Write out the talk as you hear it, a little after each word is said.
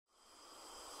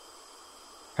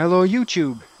Hello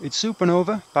YouTube, it's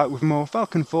Supernova back with more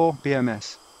Falcon 4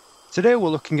 BMS. Today we're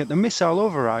looking at the Missile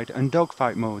Override and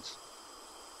Dogfight modes.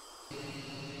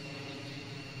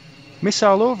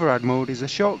 Missile Override mode is a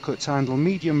shortcut to handle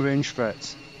medium range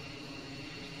threats.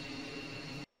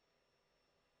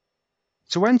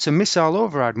 To enter Missile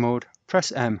Override mode,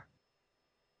 press M.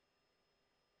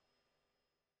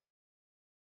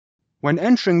 When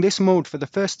entering this mode for the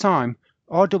first time,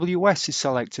 RWS is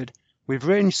selected with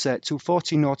range set to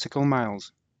 40 nautical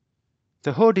miles.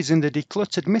 The HUD is in the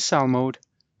decluttered missile mode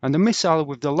and the missile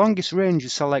with the longest range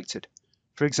is selected,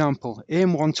 for example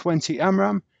AIM-120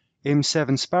 AMRAAM,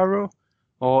 AIM-7 Sparrow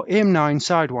or AIM-9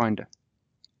 Sidewinder.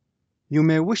 You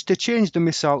may wish to change the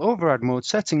Missile Override mode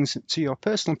settings to your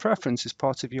personal preference as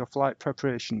part of your flight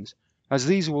preparations, as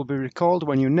these will be recalled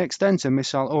when you next enter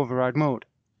Missile Override mode.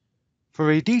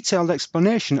 For a detailed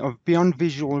explanation of beyond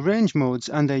visual range modes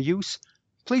and their use,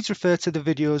 please refer to the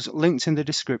videos linked in the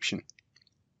description.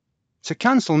 To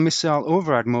cancel Missile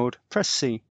Override mode, press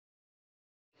C.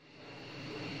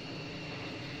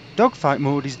 Dogfight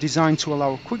mode is designed to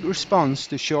allow a quick response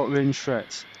to short-range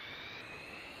threats.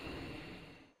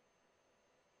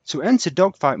 To enter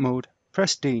Dogfight mode,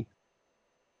 press D.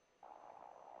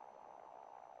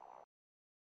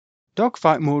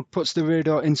 Dogfight mode puts the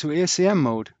radar into ACM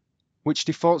mode, which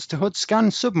defaults to HUD scan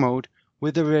submode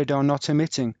with the radar not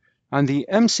emitting, and the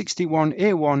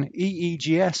M61A1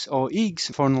 EEGS or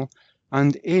EEGS funnel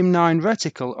and AIM-9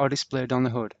 reticle are displayed on the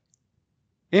HUD.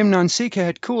 AIM-9 seeker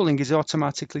head cooling is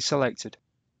automatically selected.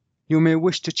 You may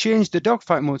wish to change the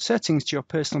Dogfight mode settings to your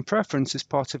personal preference as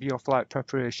part of your flight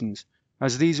preparations,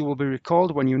 as these will be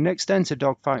recalled when you next enter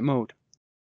Dogfight mode.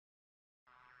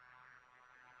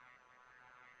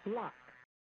 Lock.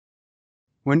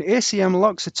 When ACM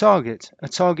locks a target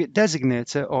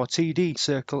designator or TD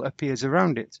circle appears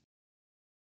around it.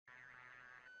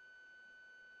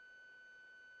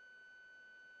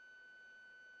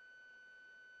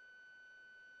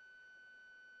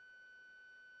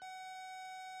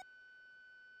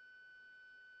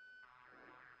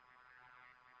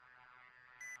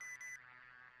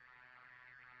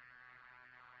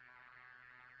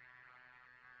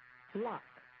 Lock.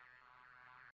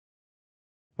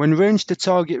 When range to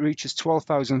target reaches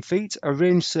 12,000 feet, a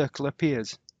range circle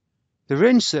appears. The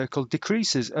range circle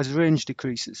decreases as range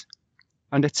decreases,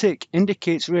 and a tick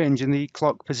indicates range in the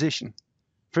clock position.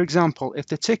 For example, if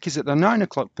the tick is at the 9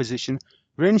 o'clock position,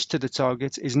 range to the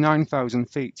target is 9,000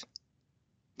 feet.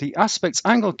 The aspect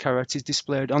angle caret is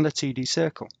displayed on the TD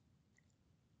circle.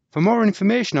 For more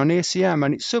information on ACM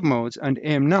and its submodes and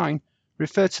AIM-9,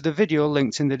 refer to the video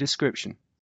linked in the description.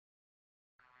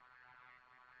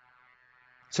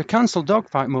 To cancel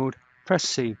Dogfight mode, press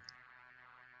C.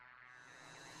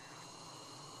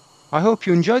 I hope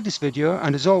you enjoyed this video,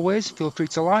 and as always, feel free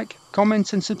to like,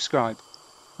 comment and subscribe.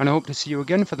 And I hope to see you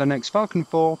again for the next Falcon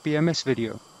 4 BMS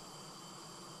video.